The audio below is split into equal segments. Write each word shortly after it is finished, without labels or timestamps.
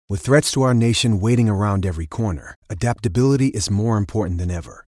With threats to our nation waiting around every corner, adaptability is more important than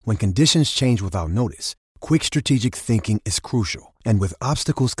ever. When conditions change without notice, quick strategic thinking is crucial. And with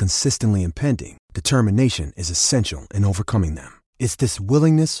obstacles consistently impending, determination is essential in overcoming them. It's this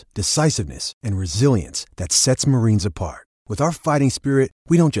willingness, decisiveness, and resilience that sets Marines apart. With our fighting spirit,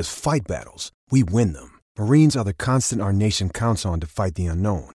 we don't just fight battles, we win them. Marines are the constant our nation counts on to fight the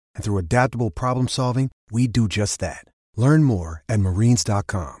unknown. And through adaptable problem solving, we do just that. Learn more at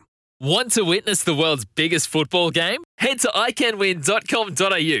marines.com. Want to witness the world's biggest football game? Head to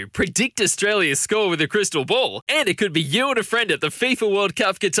iCanWin.com.au, predict Australia's score with a crystal ball, and it could be you and a friend at the FIFA World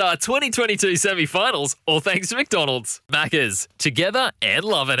Cup Qatar 2022 semi-finals, all thanks to McDonald's. Maccas, together and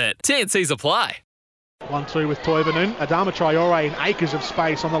loving it. TNCs apply. 1-2 with Toivonen. Adama Traore in acres of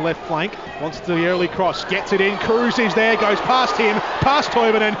space on the left flank. Wants the early cross, gets it in. Kruse is there, goes past him, past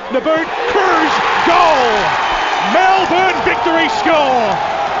Toivonen. The boot, Kruse, goal! Melbourne victory score!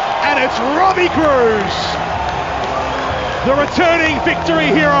 And it's Robbie Kruse, the returning victory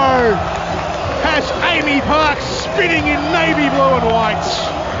hero, has Amy Park spinning in navy blue and white.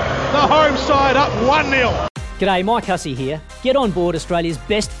 The home side up 1-0. G'day, Mike Hussey here. Get on board Australia's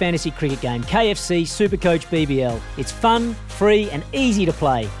best fantasy cricket game, KFC Supercoach BBL. It's fun, free and easy to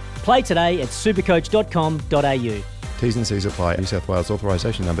play. Play today at supercoach.com.au. T's and C's apply. New South Wales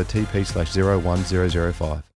authorisation number TP/01005.